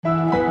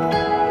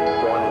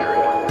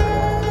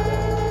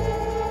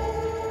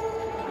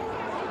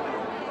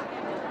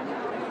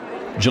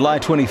July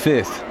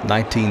 25th,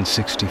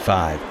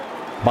 1965.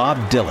 Bob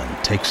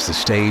Dylan takes the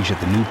stage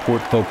at the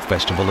Newport Folk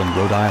Festival in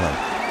Rhode Island,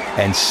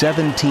 and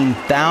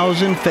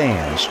 17,000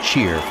 fans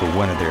cheer for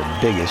one of their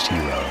biggest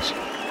heroes.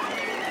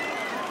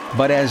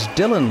 But as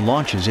Dylan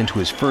launches into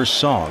his first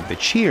song, the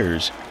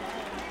cheers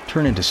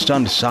turn into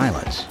stunned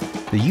silence.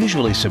 The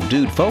usually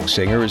subdued folk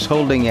singer is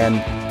holding an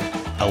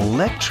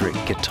electric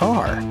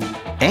guitar,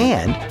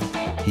 and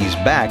he's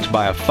backed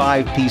by a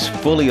 5-piece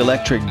fully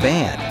electric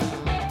band,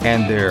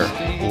 and they're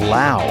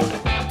loud.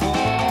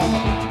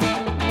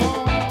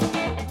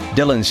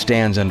 Dylan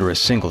stands under a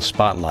single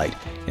spotlight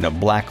in a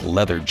black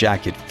leather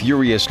jacket,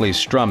 furiously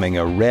strumming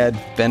a red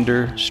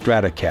Fender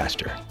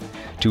Stratocaster.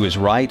 To his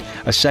right,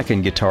 a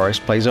second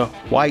guitarist plays a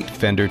white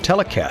Fender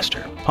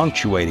Telecaster,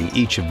 punctuating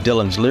each of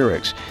Dylan's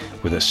lyrics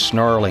with a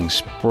snarling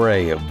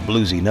spray of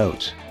bluesy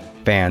notes.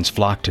 Fans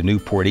flock to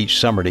Newport each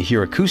summer to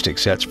hear acoustic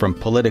sets from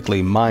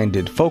politically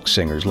minded folk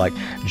singers like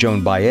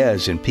Joan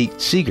Baez and Pete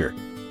Seeger.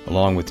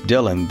 Along with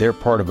Dylan, they're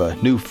part of a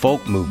new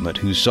folk movement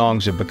whose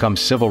songs have become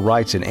civil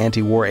rights and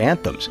anti-war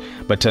anthems.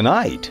 But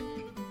tonight,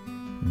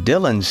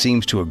 Dylan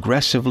seems to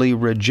aggressively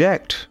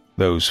reject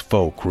those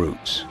folk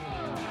roots.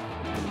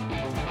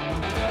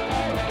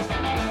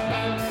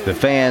 The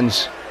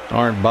fans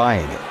aren't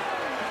buying it.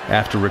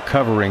 After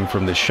recovering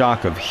from the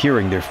shock of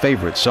hearing their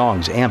favorite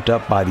songs amped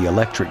up by the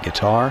electric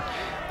guitar,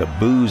 the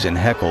boos and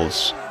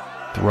heckles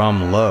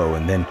thrum low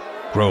and then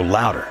grow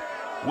louder.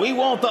 "We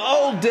want the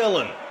old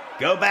Dylan!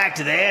 Go back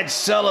to the Ed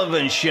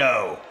Sullivan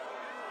Show!"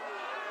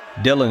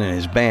 Dylan and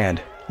his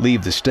band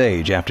leave the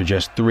stage after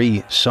just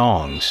 3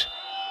 songs.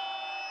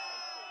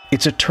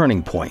 It's a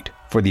turning point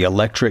for the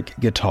electric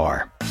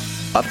guitar.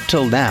 Up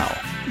till now,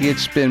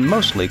 it's been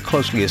mostly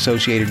closely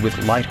associated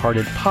with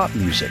lighthearted pop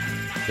music.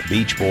 The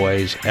Beach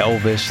Boys,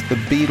 Elvis, the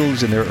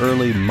Beatles in their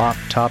early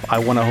mop-top I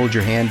Wanna Hold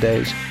Your Hand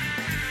days.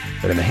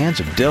 But in the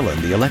hands of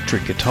Dylan, the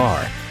electric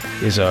guitar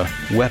is a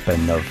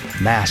weapon of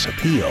mass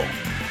appeal.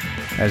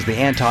 As the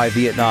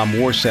anti-Vietnam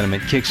War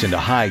sentiment kicks into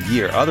high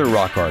gear, other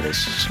rock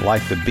artists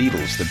like the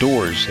Beatles, the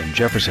Doors, and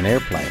Jefferson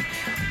Airplane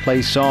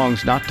play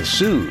songs not to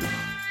soothe,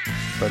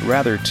 but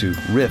rather to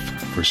riff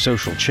for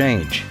social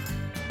change.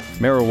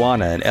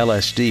 Marijuana and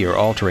LSD are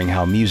altering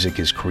how music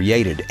is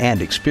created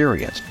and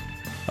experienced.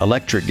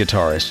 Electric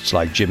guitarists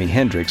like Jimi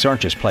Hendrix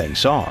aren't just playing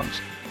songs.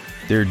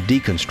 They're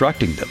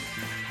deconstructing them,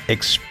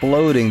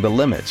 exploding the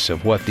limits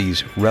of what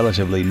these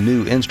relatively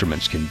new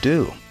instruments can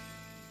do.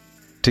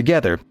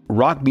 Together,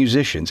 rock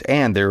musicians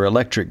and their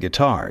electric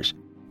guitars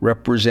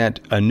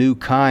represent a new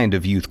kind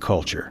of youth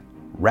culture,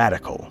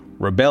 radical,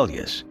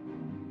 rebellious.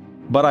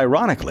 But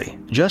ironically,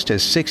 just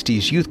as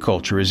 60s youth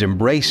culture is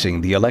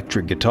embracing the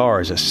electric guitar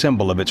as a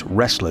symbol of its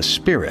restless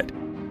spirit,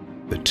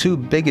 the 2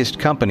 biggest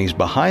companies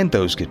behind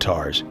those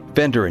guitars,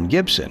 Fender and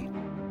Gibson,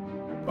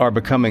 are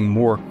becoming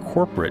more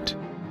corporate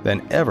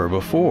than ever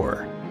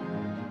before.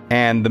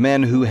 And the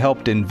men who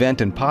helped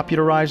invent and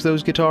popularize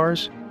those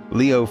guitars,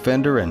 Leo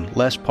Fender and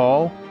Les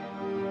Paul,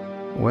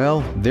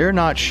 well, they're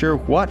not sure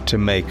what to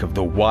make of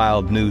the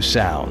wild new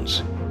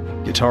sounds.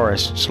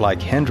 Guitarists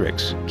like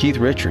Hendrix, Keith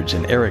Richards,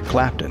 and Eric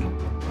Clapton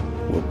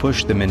will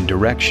push them in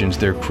directions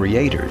their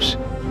creators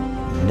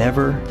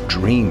never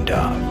dreamed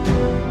of.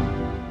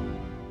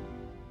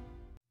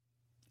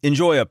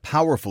 Enjoy a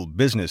powerful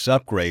business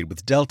upgrade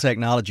with Dell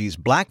Technologies'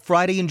 Black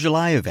Friday and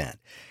July event.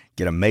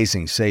 Get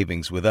amazing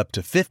savings with up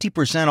to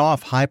 50%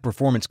 off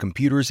high-performance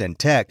computers and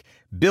tech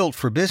built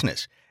for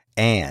business,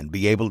 and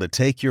be able to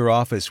take your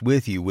office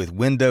with you with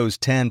Windows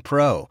 10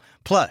 Pro.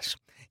 Plus,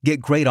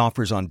 get great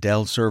offers on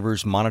Dell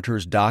servers,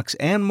 monitors, docks,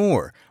 and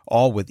more,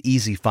 all with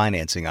easy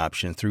financing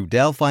options through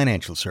Dell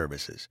Financial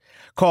Services.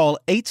 Call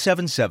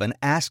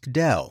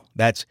 877-ASK-DELL.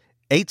 That's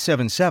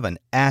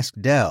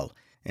 877-ASK-DELL.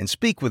 And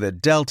speak with a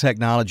Dell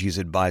Technologies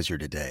advisor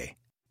today.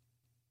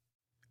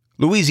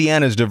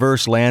 Louisiana's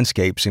diverse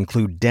landscapes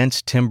include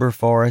dense timber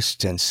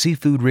forests and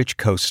seafood-rich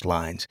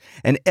coastlines.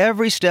 And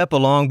every step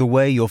along the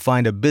way, you'll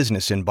find a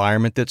business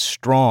environment that's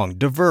strong,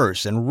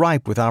 diverse, and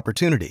ripe with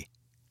opportunity.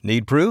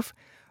 Need proof?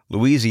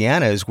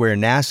 Louisiana is where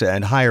NASA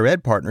and higher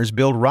ed partners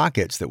build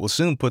rockets that will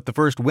soon put the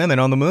first women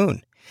on the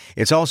moon.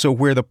 It's also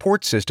where the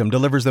port system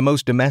delivers the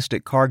most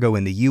domestic cargo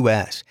in the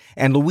U.S.,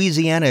 and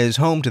Louisiana is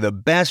home to the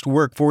best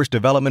workforce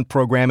development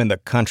program in the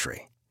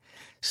country.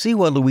 See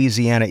what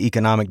Louisiana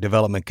Economic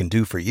Development can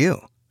do for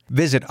you.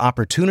 Visit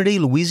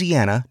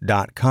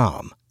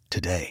OpportunityLouisiana.com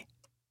today.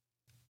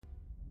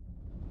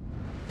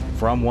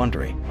 From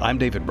Wondery, I'm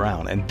David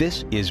Brown, and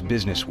this is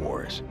Business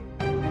Wars.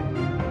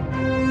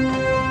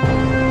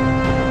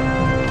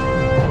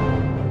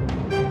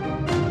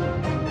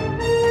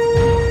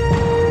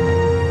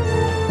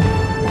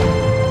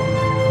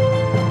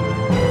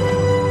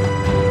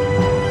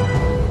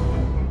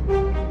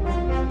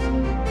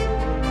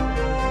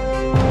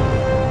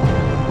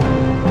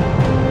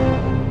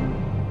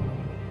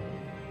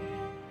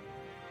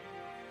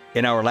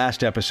 In our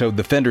last episode,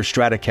 the Fender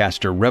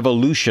Stratocaster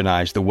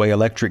revolutionized the way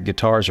electric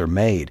guitars are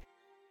made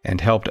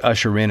and helped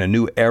usher in a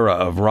new era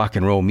of rock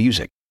and roll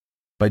music.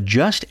 But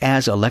just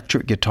as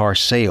electric guitar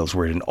sales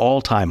were at an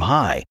all-time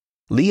high,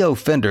 Leo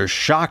Fender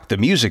shocked the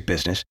music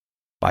business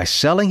by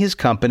selling his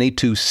company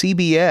to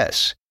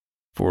CBS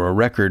for a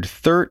record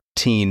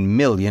 $13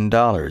 million.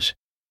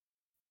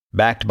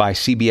 Backed by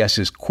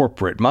CBS's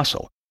corporate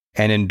muscle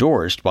and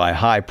endorsed by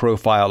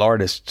high-profile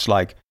artists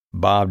like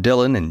Bob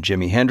Dylan and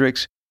Jimi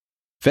Hendrix,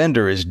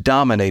 Fender is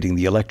dominating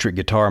the electric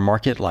guitar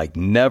market like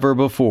never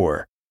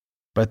before.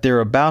 But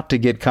they're about to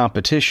get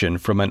competition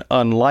from an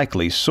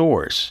unlikely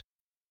source,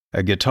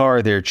 a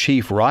guitar their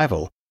chief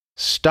rival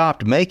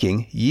stopped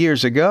making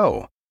years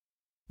ago.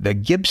 The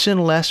Gibson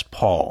Les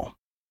Paul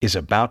is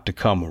about to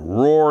come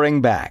roaring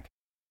back,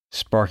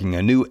 sparking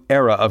a new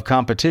era of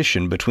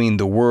competition between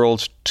the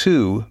world's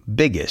two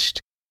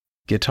biggest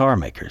guitar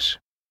makers.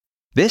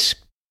 This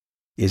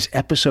is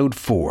Episode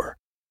 4,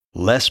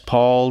 Les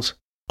Pauls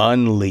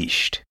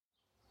Unleashed.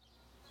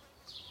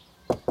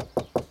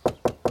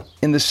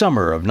 In the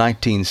summer of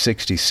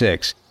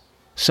 1966,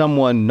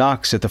 someone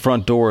knocks at the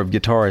front door of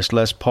guitarist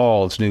Les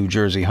Paul's New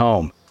Jersey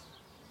home.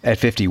 At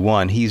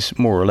 51, he's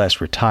more or less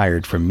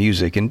retired from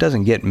music and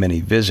doesn't get many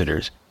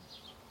visitors.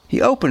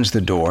 He opens the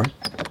door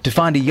to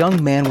find a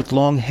young man with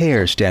long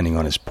hair standing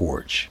on his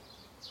porch.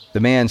 The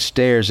man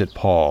stares at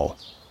Paul,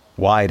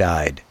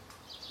 wide-eyed.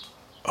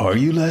 "Are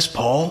you Les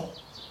Paul?"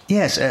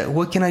 "Yes,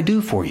 what can I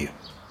do for you?"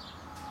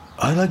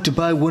 "I'd like to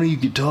buy one of your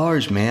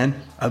guitars, man.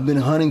 I've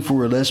been hunting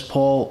for a Les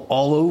Paul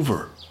all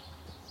over."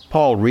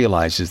 Paul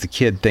realizes the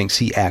kid thinks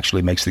he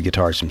actually makes the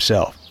guitars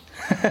himself.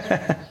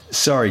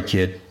 "Sorry,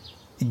 kid.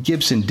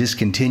 Gibson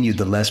discontinued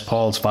the Les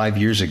Pauls 5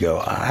 years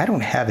ago. I don't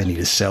have any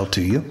to sell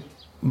to you."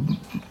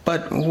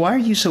 "But why are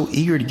you so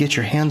eager to get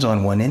your hands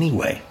on one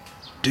anyway?"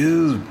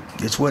 "Dude,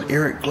 it's what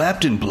Eric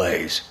Clapton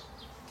plays."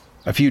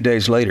 A few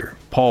days later,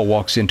 Paul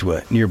walks into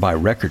a nearby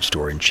record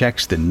store and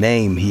checks the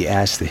name he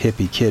asked the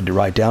hippie kid to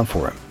write down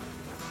for him.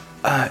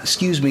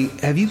 Excuse me,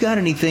 have you got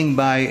anything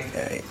by,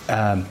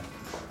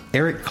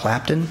 Eric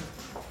Clapton?"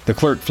 The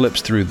clerk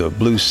flips through the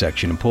blues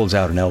section and pulls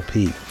out an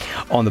LP.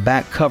 On the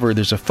back cover,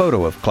 there's a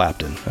photo of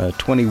Clapton, a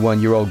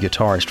 21-year-old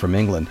guitarist from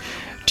England,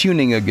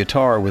 tuning a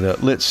guitar with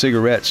a lit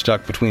cigarette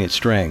stuck between its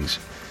strings.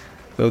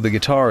 Though the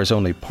guitar is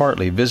only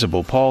partly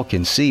visible, Paul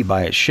can see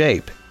by its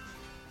shape.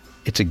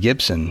 It's a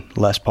Gibson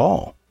Les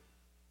Paul.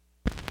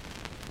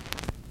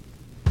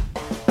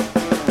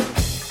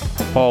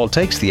 Paul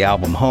takes the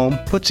album home,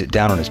 puts it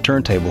down on his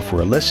turntable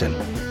for a listen,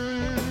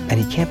 and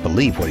he can't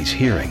believe what he's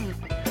hearing.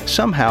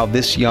 Somehow,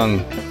 this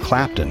young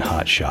Clapton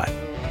hotshot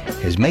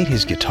has made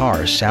his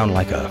guitar sound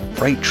like a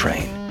freight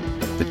train.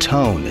 The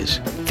tone is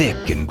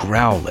thick and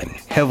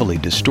growling, heavily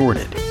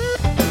distorted.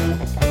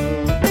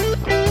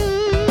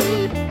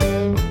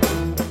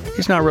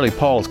 It's not really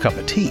Paul's cup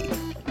of tea,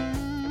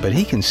 but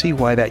he can see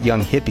why that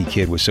young hippie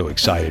kid was so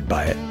excited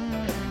by it.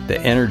 The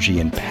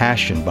energy and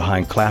passion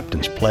behind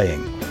Clapton's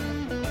playing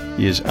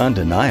is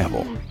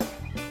undeniable.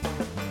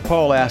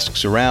 Paul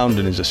asks around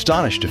and is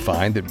astonished to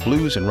find that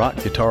blues and rock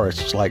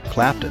guitarists like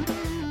Clapton,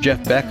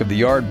 Jeff Beck of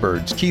the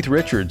Yardbirds, Keith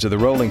Richards of the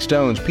Rolling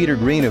Stones, Peter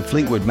Green of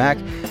Fleetwood Mac,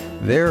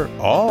 they're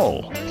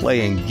all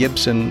playing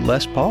Gibson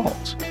Les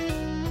Pauls.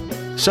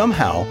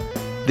 Somehow,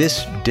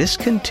 this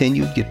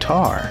discontinued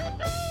guitar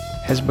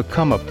has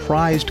become a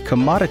prized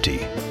commodity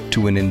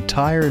to an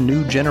entire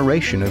new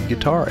generation of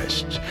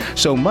guitarists.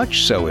 So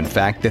much so, in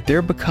fact, that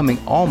they're becoming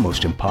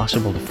almost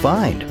impossible to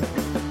find.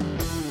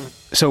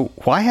 So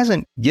why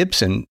hasn't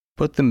Gibson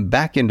put them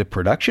back into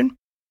production?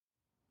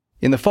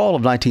 In the fall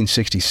of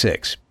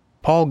 1966,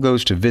 Paul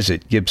goes to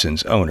visit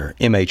Gibson's owner,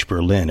 M.H.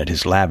 Berlin, at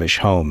his lavish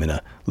home in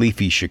a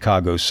leafy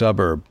Chicago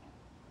suburb.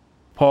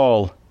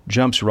 Paul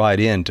jumps right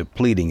into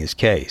pleading his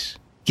case.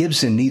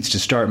 "Gibson needs to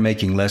start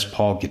making Les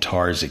Paul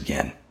guitars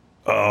again."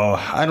 "Oh,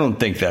 I don't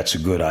think that's a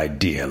good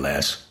idea,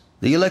 Les.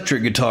 The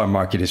electric guitar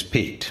market has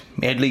peaked.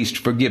 At least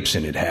for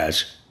Gibson it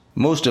has.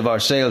 Most of our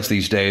sales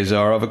these days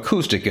are of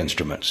acoustic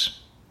instruments.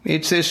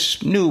 It's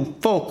this new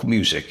folk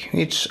music.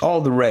 It's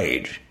all the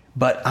rage."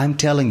 "But I'm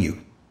telling you,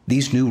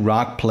 these new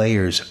rock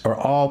players are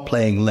all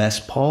playing Les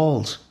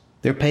Pauls.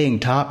 They're paying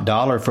top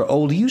dollar for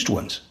old used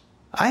ones.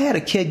 I had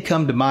a kid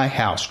come to my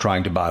house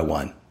trying to buy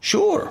one."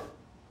 "Sure,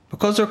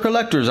 because they're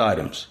collector's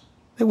items.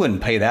 They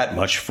wouldn't pay that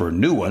much for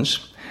new ones.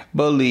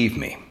 Believe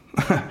me,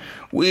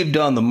 we've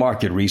done the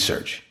market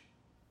research."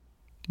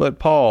 But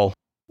Paul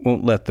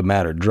won't let the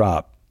matter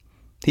drop.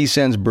 He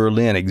sends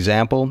Berlin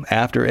example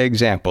after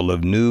example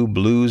of new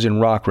blues and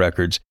rock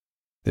records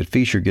that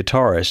feature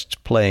guitarists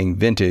playing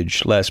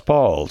vintage Les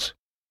Pauls.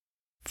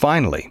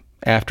 Finally,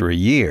 after a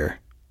year,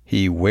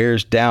 he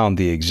wears down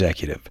the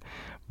executive.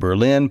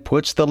 Berlin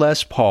puts the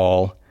Les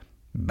Paul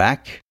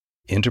back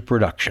into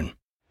production.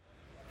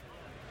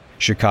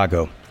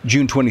 Chicago,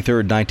 June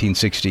 23,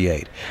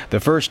 1968,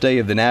 the first day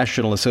of the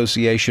National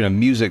Association of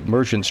Music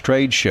Merchants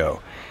trade show.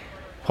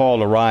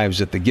 Paul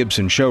arrives at the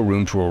Gibson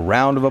showroom to a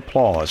round of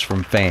applause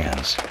from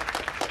fans.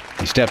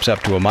 He steps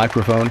up to a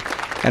microphone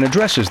and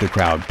addresses the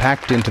crowd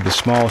packed into the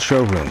small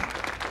showroom.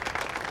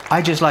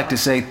 "I'd just like to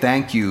say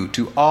thank you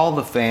to all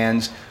the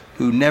fans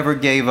who never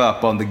gave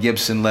up on the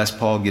Gibson Les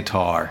Paul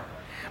guitar.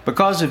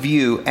 Because of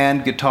you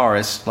and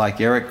guitarists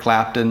like Eric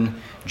Clapton,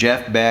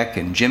 Jeff Beck,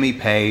 and Jimmy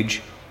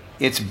Page,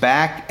 It's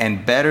back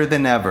and better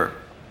than ever.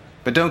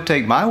 But don't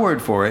take my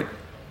word for it.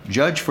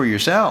 Judge for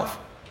yourself.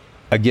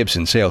 A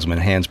Gibson salesman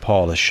hands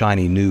Paul a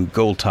shiny new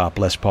gold-top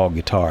Les Paul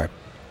guitar.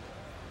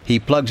 He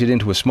plugs it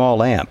into a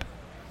small amp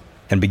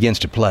and begins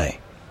to play.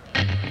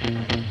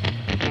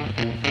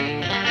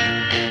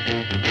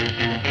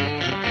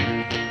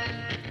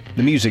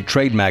 The music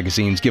trade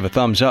magazines give a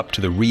thumbs up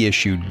to the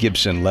reissued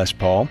Gibson Les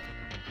Paul,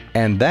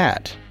 and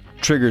that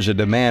triggers a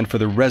demand for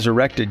the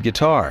resurrected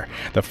guitar.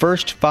 The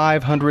first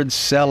 500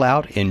 sell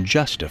out in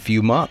just a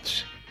few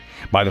months.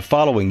 By the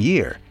following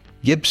year,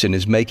 Gibson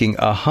is making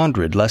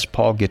 100 Les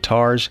Paul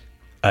guitars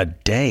a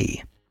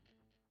day.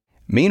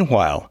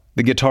 Meanwhile,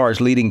 the guitar's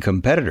leading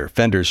competitor,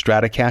 Fender's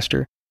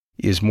Stratocaster,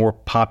 is more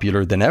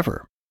popular than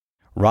ever.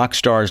 Rock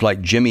stars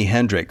like Jimi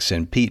Hendrix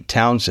and Pete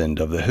Townsend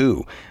of The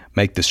Who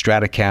make the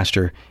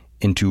Stratocaster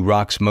into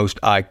rock's most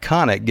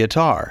iconic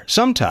guitar,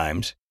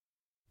 sometimes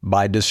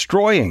by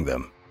destroying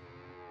them.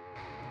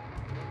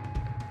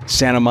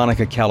 Santa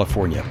Monica,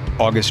 California,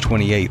 August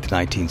 28,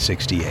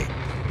 1968.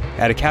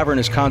 At a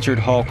cavernous concert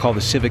hall called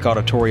the Civic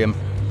Auditorium,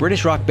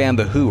 British rock band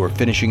The Who are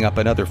finishing up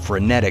another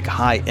frenetic,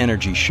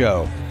 high-energy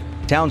show.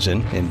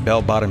 Townsend, in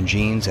bell-bottom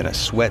jeans and a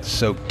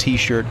sweat-soaked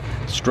T-shirt,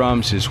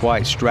 strums his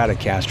white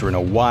Stratocaster in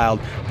a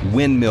wild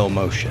windmill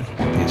motion,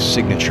 his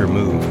signature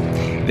move.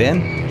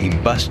 Then he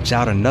busts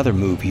out another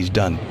move he's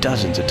done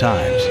dozens of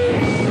times.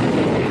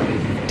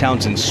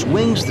 Townsend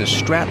swings the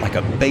Strat like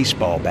a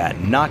baseball bat,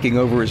 knocking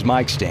over his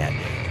mic stand.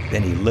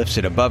 Then he lifts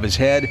it above his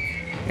head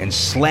and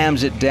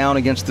slams it down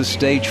against the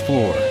stage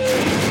floor.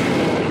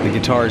 The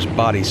guitar's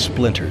body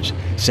splinters,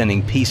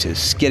 sending pieces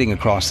skidding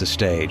across the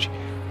stage.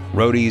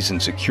 Roadies and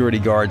security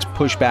guards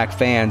push back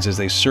fans as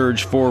they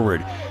surge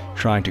forward,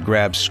 trying to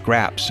grab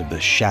scraps of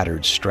the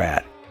shattered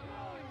Strat.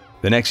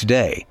 The next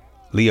day,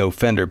 Leo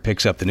Fender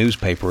picks up the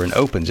newspaper and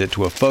opens it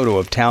to a photo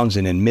of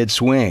Townsend in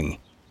mid-swing.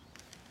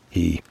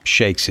 He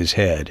shakes his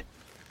head.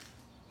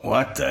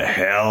 What the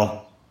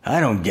hell? I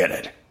don't get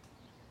it.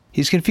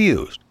 He's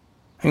confused.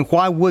 I mean,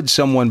 why would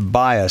someone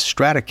buy a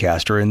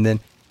Stratocaster and then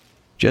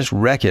just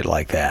wreck it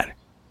like that?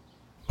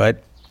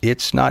 But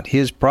it's not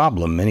his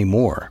problem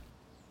anymore.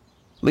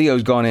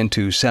 Leo's gone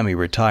into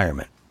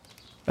semi-retirement.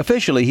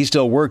 Officially, he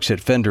still works at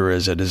Fender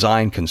as a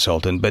design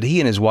consultant, but he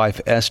and his wife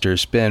Esther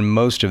spend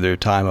most of their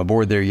time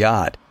aboard their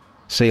yacht,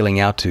 sailing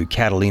out to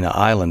Catalina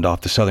Island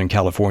off the Southern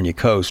California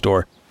coast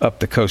or up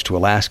the coast to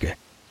Alaska.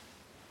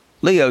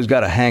 Leo's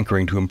got a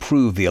hankering to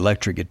improve the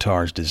electric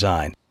guitar's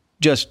design,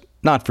 just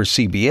not for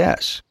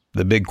CBS,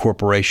 the big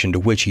corporation to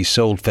which he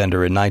sold Fender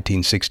in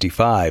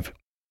 1965.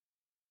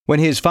 When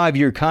his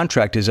 5-year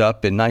contract is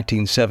up in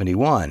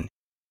 1971,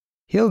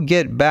 he'll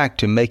get back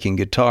to making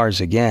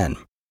guitars again.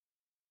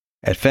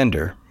 At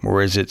Fender,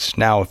 or as it's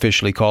now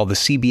officially called the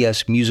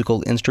CBS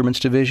Musical Instruments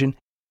Division,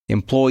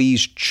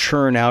 employees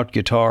churn out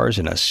guitars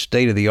in a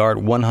state-of-the-art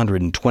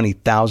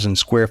 120,000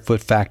 square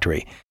foot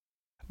factory.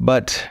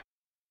 But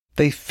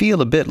they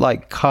feel a bit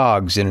like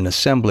cogs in an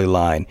assembly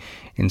line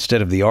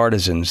instead of the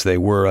artisans they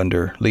were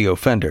under Leo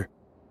Fender.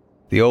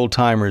 The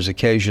old-timers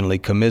occasionally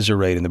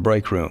commiserate in the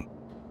break room.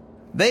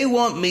 They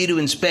want me to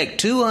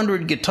inspect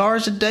 200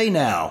 guitars a day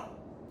now.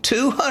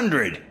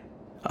 200!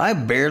 I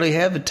barely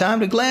have the time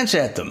to glance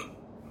at them.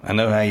 I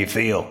know how you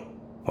feel.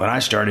 When I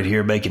started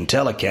here making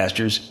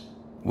Telecasters,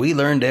 we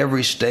learned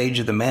every stage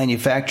of the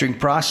manufacturing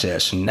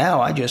process, and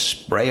now I just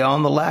spray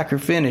on the lacquer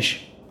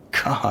finish.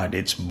 God,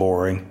 it's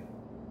boring.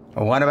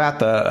 What about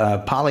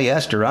the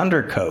polyester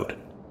undercoat?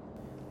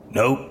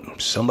 Nope,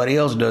 somebody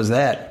else does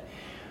that.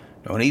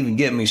 Don't even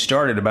get me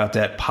started about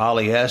that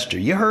polyester.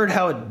 You heard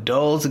how it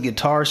dulls the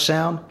guitar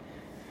sound?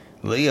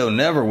 Leo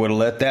never would have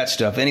let that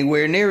stuff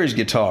anywhere near his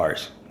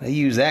guitars. They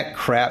use that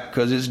crap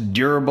because it's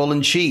durable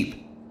and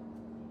cheap.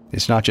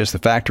 It's not just the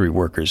factory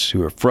workers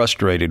who are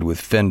frustrated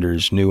with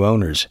Fender's new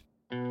owners.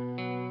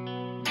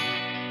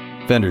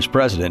 Fender's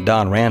president,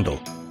 Don Randall,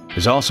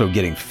 is also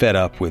getting fed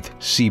up with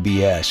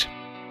CBS.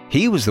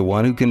 He was the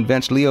one who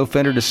convinced Leo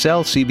Fender to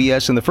sell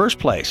CBS in the first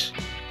place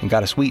and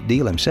got a sweet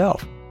deal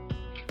himself.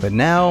 But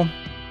now,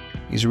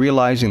 he's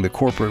realizing the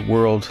corporate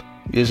world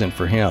isn't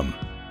for him.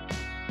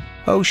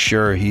 Oh,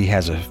 sure, he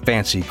has a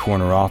fancy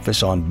corner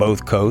office on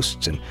both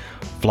coasts and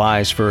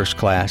flies first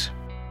class.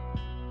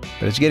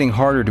 But it's getting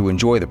harder to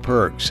enjoy the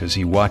perks as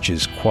he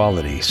watches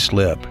quality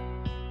slip.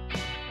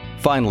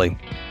 Finally,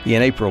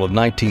 in April of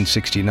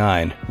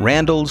 1969,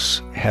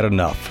 Randall's had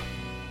enough.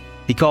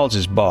 He calls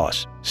his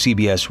boss,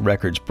 CBS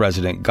Records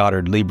president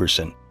Goddard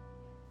Lieberson.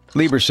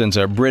 Lieberson's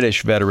a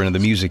British veteran of the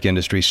music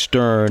industry,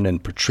 stern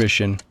and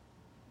patrician.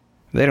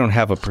 They don't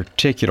have a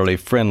particularly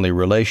friendly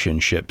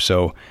relationship,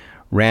 so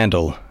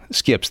Randall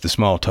skips the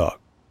small talk.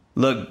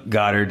 Look,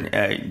 Goddard,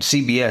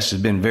 CBS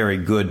has been very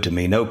good to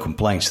me, no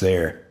complaints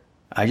there.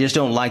 I just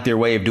don't like their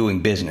way of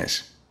doing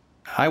business.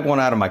 I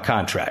want out of my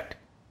contract.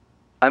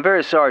 I'm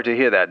very sorry to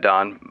hear that,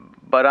 Don,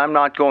 but I'm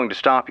not going to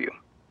stop you.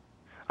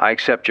 I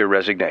accept your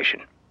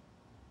resignation.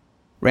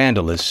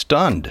 Randall is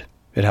stunned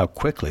at how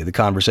quickly the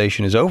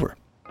conversation is over.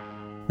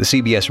 The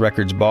CBS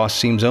Records boss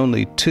seems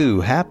only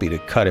too happy to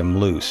cut him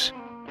loose.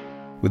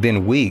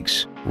 Within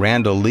weeks,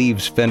 Randall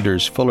leaves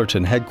Fender's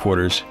Fullerton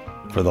headquarters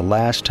for the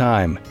last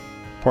time,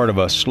 part of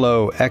a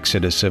slow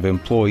exodus of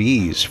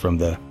employees from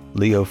the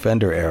Leo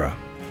Fender era.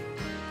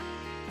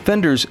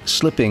 Fender's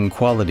slipping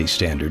quality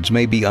standards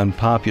may be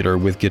unpopular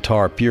with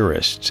guitar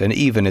purists and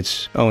even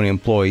its own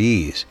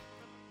employees,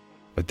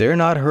 but they're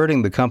not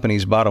hurting the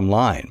company's bottom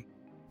line.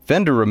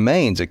 Fender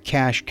remains a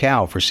cash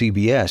cow for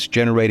CBS,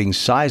 generating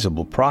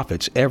sizable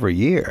profits every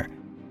year.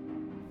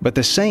 But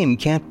the same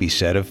can't be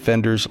said of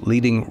Fender's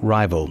leading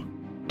rival.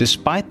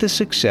 Despite the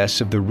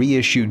success of the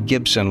reissued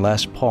Gibson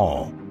Les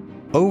Paul,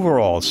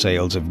 overall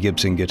sales of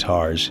Gibson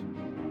guitars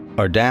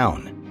are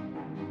down.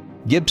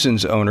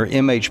 Gibson's owner,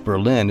 M.H.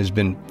 Berlin, has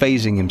been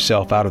phasing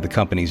himself out of the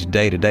company's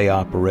day-to-day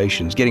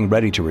operations, getting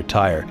ready to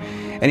retire,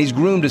 and he's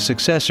groomed a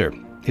successor,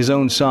 his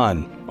own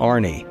son,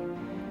 Arnie.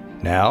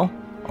 Now,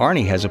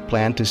 Arnie has a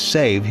plan to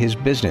save his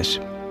business.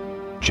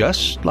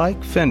 Just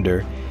like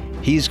Fender,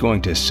 he's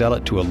going to sell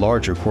it to a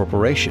larger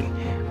corporation.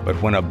 But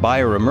when a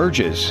buyer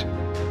emerges,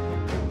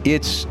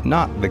 it's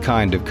not the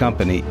kind of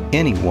company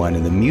anyone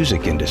in the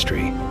music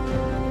industry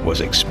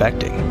was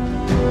expecting.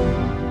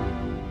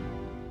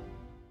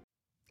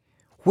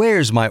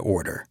 Where's my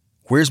order?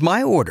 Where's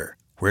my order?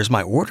 Where's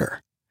my order?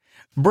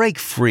 Break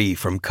free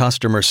from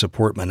customer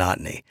support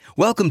monotony.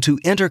 Welcome to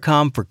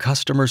Intercom for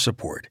Customer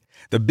Support,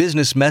 the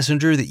business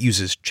messenger that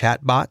uses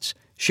chatbots,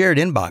 shared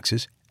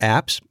inboxes,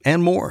 apps,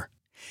 and more.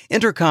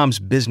 Intercom's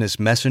business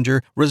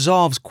messenger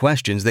resolves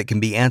questions that can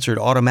be answered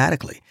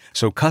automatically,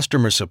 so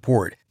customer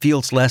support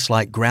feels less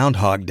like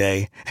Groundhog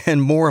Day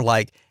and more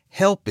like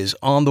help is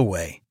on the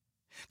way.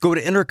 Go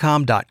to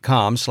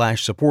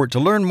intercom.com/support to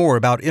learn more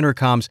about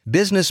Intercom's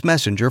business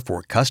messenger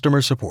for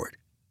customer support.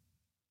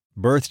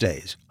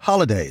 Birthdays,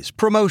 holidays,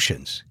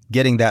 promotions,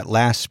 getting that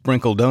last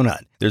sprinkle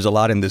donut. There's a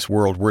lot in this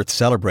world worth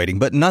celebrating,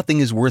 but nothing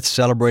is worth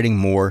celebrating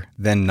more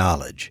than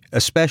knowledge,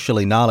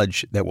 especially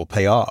knowledge that will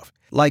pay off.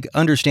 Like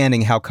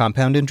understanding how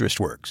compound interest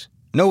works,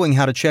 knowing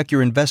how to check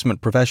your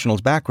investment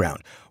professional's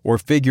background, or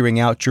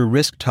figuring out your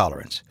risk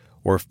tolerance,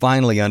 or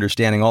finally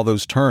understanding all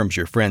those terms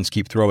your friends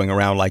keep throwing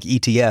around like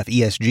ETF,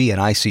 ESG,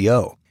 and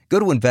ICO. Go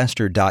to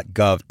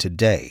investor.gov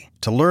today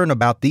to learn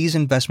about these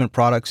investment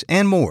products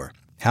and more.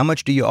 How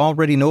much do you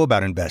already know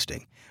about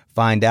investing?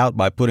 Find out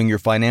by putting your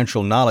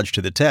financial knowledge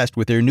to the test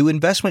with their new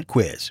investment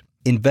quiz.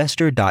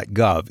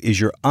 Investor.gov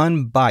is your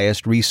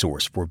unbiased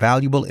resource for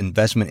valuable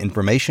investment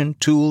information,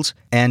 tools,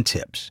 and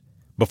tips.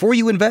 Before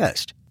you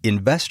invest,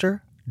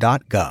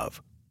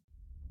 investor.gov.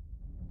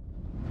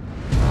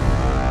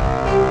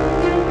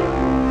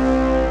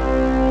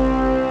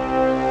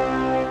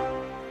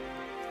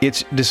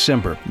 It's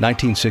December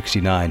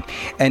 1969,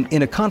 and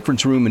in a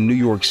conference room in New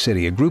York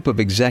City, a group of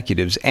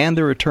executives and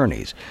their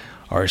attorneys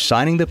are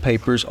signing the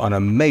papers on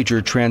a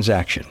major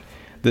transaction,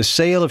 the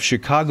sale of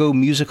Chicago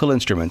Musical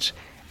Instruments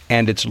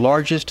and its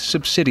largest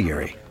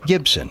subsidiary,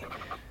 Gibson,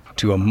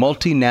 to a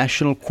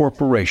multinational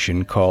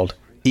corporation called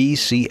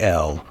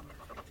ECL.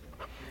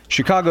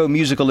 Chicago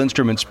Musical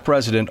Instruments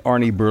President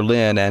Arnie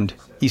Berlin and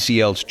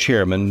ECL's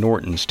chairman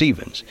Norton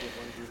Stevens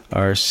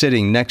are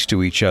sitting next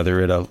to each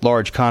other at a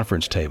large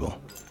conference table.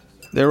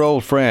 They're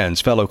old friends,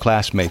 fellow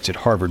classmates at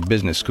Harvard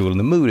Business School, and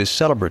the mood is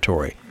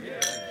celebratory.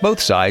 Both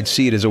sides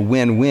see it as a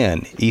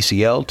win-win.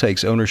 ECL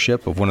takes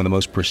ownership of one of the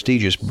most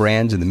prestigious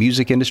brands in the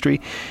music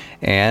industry,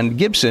 and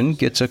Gibson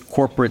gets a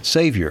corporate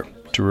savior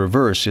to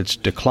reverse its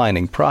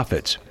declining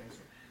profits.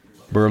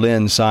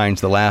 Berlin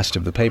signs the last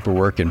of the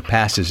paperwork and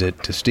passes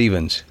it to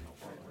Stevens.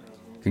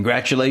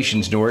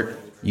 Congratulations, Nort.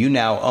 You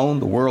now own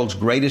the world's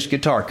greatest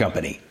guitar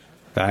company.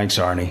 Thanks,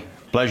 Arnie.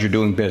 Pleasure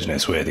doing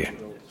business with you.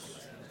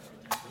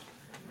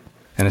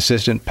 An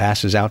assistant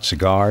passes out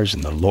cigars,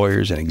 and the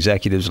lawyers and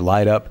executives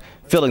light up,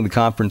 filling the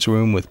conference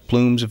room with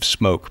plumes of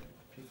smoke.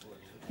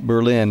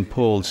 Berlin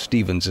pulled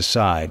Stevens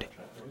aside.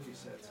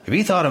 Have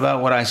you thought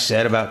about what I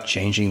said about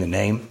changing the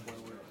name?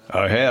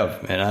 I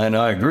have, and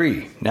I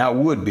agree. Now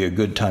would be a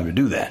good time to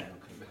do that.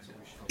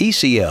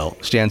 ECL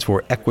stands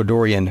for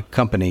Ecuadorian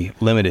Company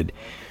Limited.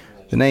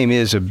 The name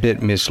is a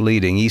bit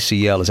misleading.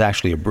 ECL is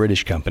actually a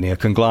British company, a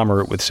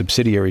conglomerate with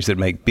subsidiaries that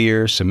make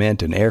beer,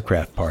 cement, and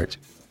aircraft parts.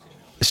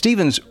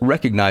 Stevens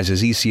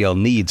recognizes ECL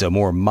needs a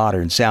more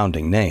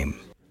modern-sounding name.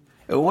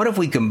 What if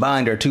we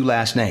combined our two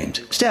last names?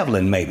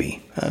 Stevlin,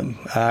 maybe.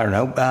 I don't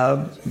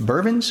know.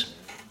 Bourbons?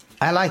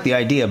 I like the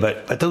idea,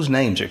 but those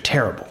names are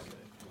terrible.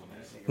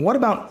 What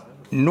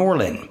about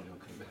Norlin?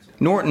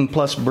 Norton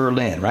plus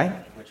Berlin, right?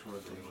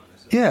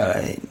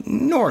 Yeah,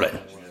 Norlin.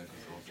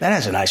 That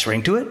has a nice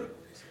ring to it.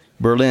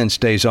 Berlin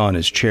stays on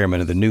as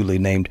chairman of the newly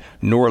named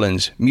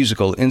Norlin's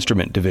Musical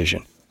Instrument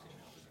Division.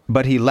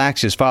 But he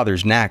lacks his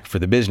father's knack for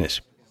the business.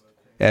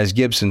 As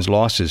Gibson's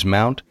losses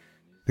mount,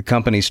 the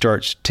company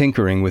starts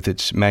tinkering with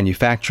its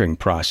manufacturing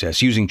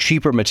process, using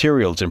cheaper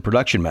materials and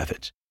production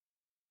methods.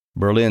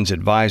 Berlin's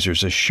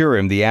advisors assure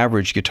him the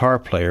average guitar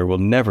player will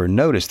never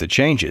notice the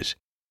changes.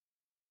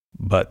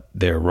 But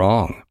they're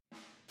wrong.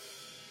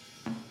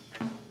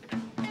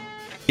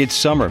 It's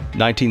summer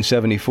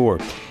 1974,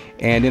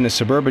 and in a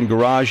suburban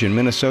garage in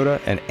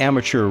Minnesota, an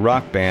amateur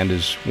rock band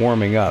is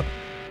warming up.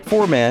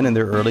 Four men in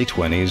their early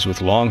 20s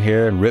with long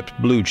hair and ripped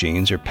blue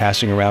jeans are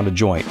passing around a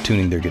joint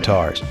tuning their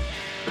guitars.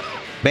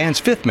 Band's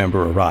fifth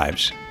member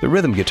arrives, the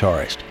rhythm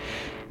guitarist.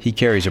 He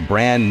carries a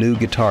brand new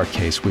guitar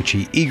case which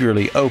he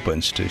eagerly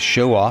opens to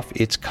show off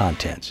its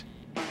contents.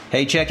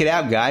 "Hey, check it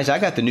out, guys. I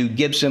got the new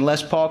Gibson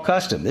Les Paul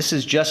Custom. This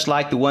is just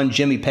like the one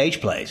Jimmy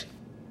Page plays."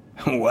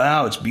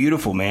 "Wow, it's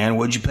beautiful, man.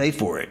 What'd you pay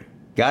for it?"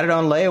 "Got it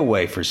on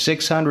layaway for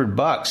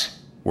 $600.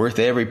 Worth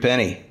every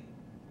penny."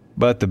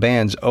 But the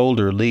band's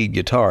older lead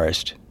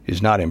guitarist is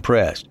not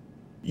impressed.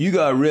 "You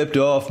got ripped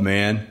off,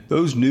 man.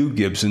 Those new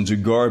Gibsons are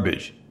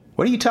garbage."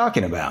 "What are you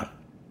talking about?"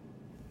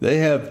 "They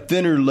have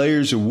thinner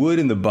layers of wood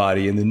in the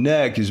body, and the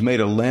neck is made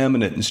of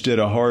laminate instead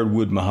of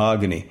hardwood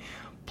mahogany.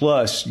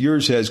 Plus,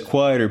 yours has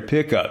quieter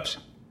pickups."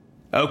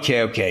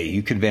 Okay,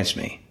 you convinced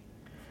me.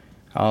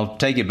 I'll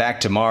take it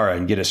back tomorrow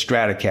and get a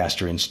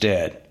Stratocaster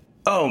instead."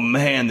 "Oh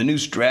man, the new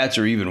Strats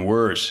are even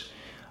worse.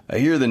 I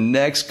hear the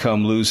necks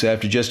come loose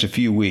after just a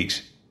few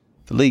weeks."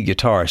 The lead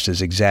guitarist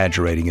is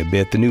exaggerating a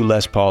bit. The new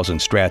Les Pauls and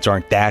Strats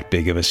aren't that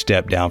big of a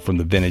step down from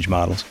the vintage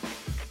models.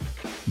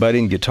 But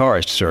in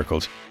guitarist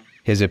circles,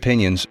 his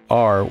opinions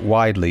are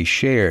widely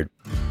shared.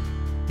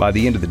 By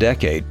the end of the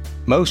decade,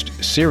 most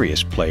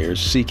serious players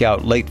seek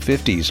out late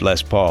 50s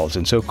Les Pauls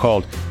and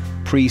so-called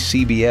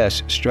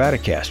pre-CBS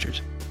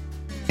Stratocasters.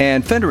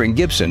 And Fender and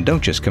Gibson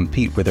don't just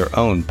compete with their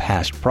own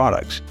past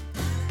products.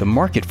 The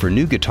market for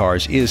new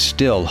guitars is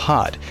still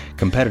hot.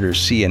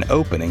 Competitors see an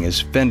opening as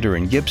Fender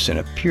and Gibson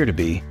appear to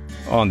be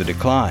on the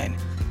decline.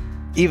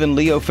 Even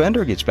Leo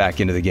Fender gets back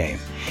into the game.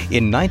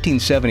 In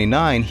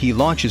 1979, he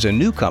launches a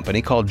new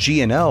company called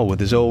G&L with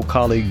his old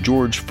colleague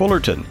George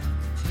Fullerton,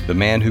 the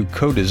man who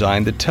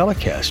co-designed the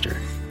Telecaster.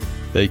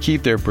 They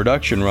keep their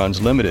production runs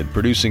limited,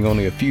 producing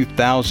only a few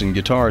thousand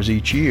guitars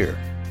each year.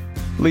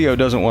 Leo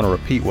doesn't want to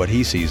repeat what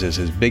he sees as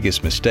his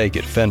biggest mistake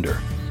at Fender,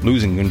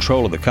 losing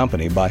control of the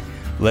company by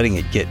letting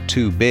it get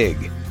too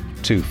big,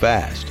 too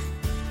fast.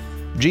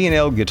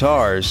 G&L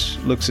guitars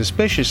look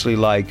suspiciously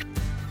like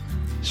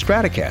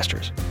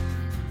Stratocasters,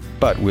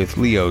 but with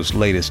Leo's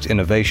latest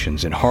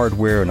innovations in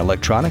hardware and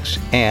electronics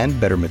and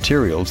better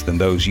materials than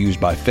those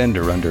used by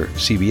Fender under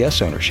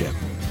CBS ownership.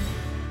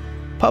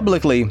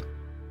 Publicly,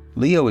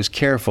 Leo is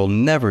careful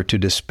never to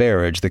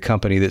disparage the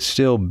company that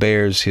still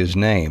bears his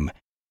name,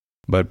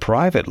 but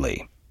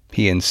privately,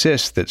 he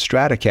insists that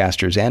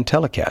Stratocasters and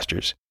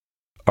Telecasters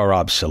are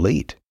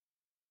obsolete.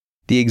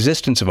 The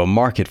existence of a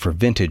market for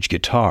vintage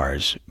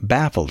guitars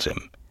baffles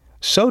him.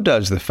 So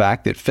does the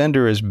fact that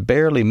Fender has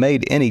barely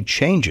made any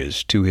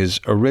changes to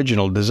his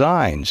original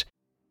designs,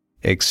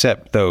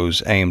 except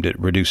those aimed at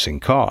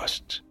reducing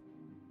costs.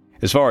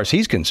 As far as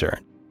he's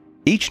concerned,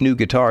 each new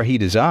guitar he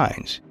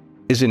designs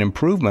is an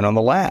improvement on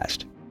the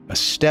last, a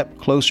step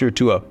closer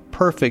to a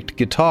perfect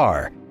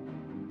guitar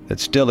that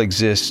still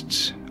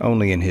exists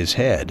only in his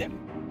head.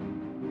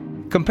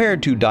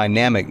 Compared to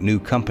dynamic new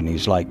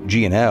companies like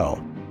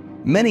G&L,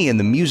 many in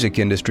the music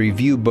industry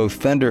view both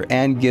Fender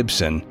and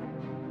Gibson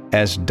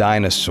as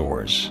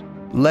dinosaurs,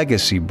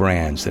 legacy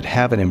brands that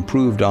haven't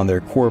improved on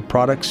their core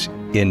products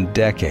in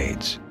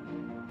decades.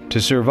 To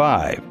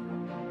survive,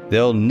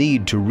 they'll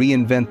need to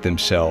reinvent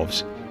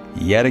themselves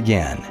yet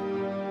again.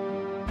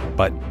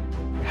 But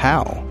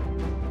how?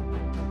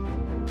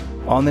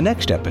 On the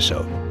next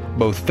episode,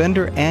 both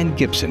Fender and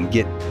Gibson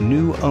get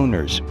new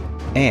owners,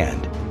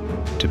 and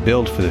to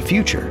build for the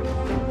future,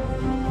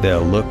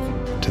 they'll look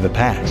to the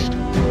past.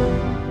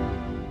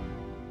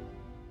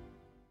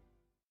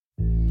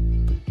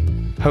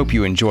 Hope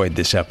you enjoyed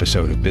this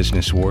episode of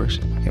Business Wars,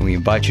 and we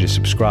invite you to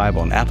subscribe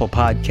on Apple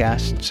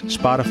Podcasts,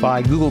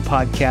 Spotify, Google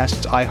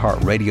Podcasts,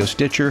 iHeartRadio,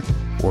 Stitcher,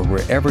 or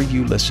wherever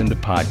you listen to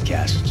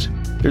podcasts.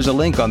 There's a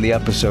link on the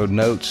episode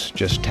notes.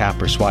 Just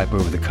tap or swipe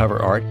over the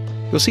cover art.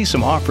 You'll see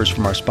some offers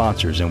from our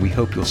sponsors, and we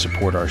hope you'll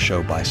support our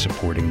show by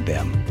supporting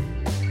them.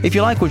 If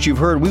you like what you've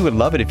heard, we would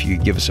love it if you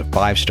could give us a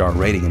 5-star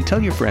rating and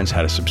tell your friends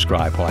how to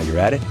subscribe while you're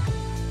at it.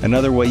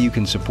 Another way you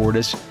can support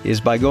us is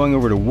by going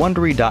over to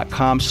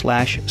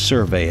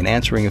Wondery.com/survey and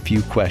answering a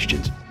few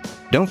questions.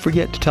 Don't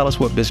forget to tell us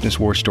what business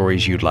war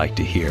stories you'd like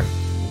to hear.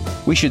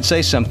 We should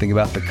say something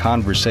about the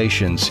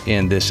conversations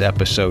in this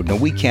episode. Now,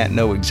 we can't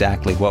know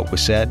exactly what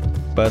was said,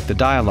 but the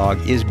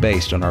dialogue is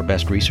based on our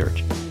best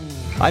research.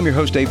 I'm your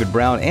host, David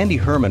Brown. Andy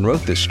Herman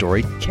wrote this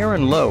story.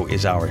 Karen Lowe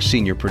is our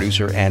senior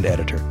producer and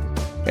editor.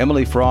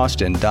 Emily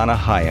Frost and Donna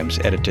Hyams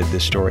edited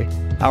this story.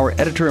 Our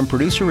editor and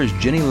producer is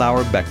Jenny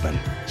Lauer Beckman.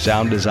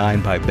 Sound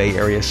design by Bay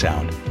Area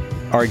Sound.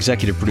 Our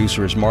executive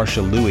producer is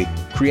Marshall Louie.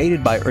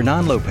 Created by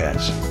Hernan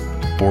Lopez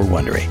for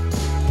Wondery.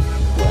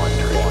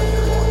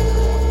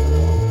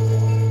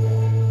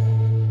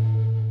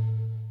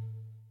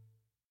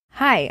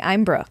 Hi,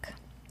 I'm Brooke.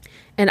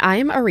 And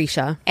I'm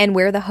Arisha. And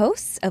we're the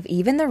hosts of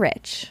Even the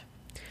Rich.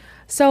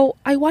 So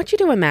I want you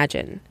to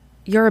imagine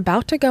you're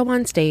about to go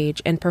on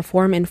stage and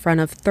perform in front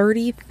of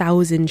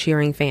 30,000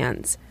 cheering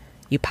fans.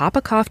 You pop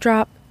a cough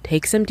drop,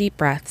 take some deep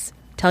breaths,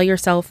 tell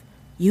yourself,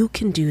 you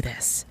can do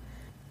this.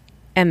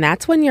 And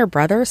that's when your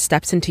brother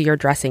steps into your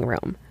dressing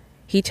room.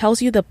 He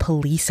tells you the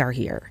police are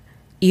here.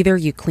 Either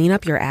you clean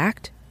up your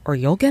act or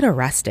you'll get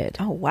arrested.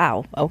 Oh,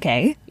 wow.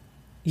 Okay.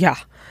 Yeah,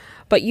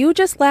 but you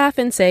just laugh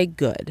and say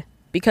good,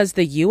 because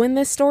the you in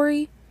this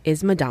story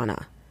is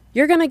Madonna.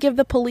 You're going to give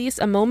the police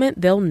a moment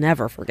they'll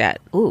never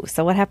forget. Ooh,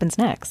 so what happens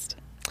next?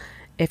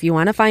 If you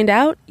want to find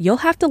out,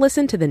 you'll have to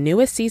listen to the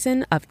newest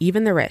season of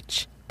Even the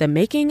Rich, The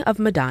Making of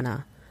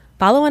Madonna.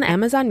 Follow on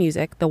Amazon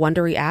Music, the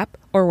Wondery app,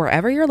 or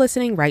wherever you're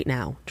listening right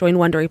now. Join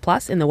Wondery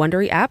Plus in the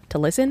Wondery app to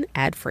listen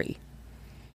ad-free.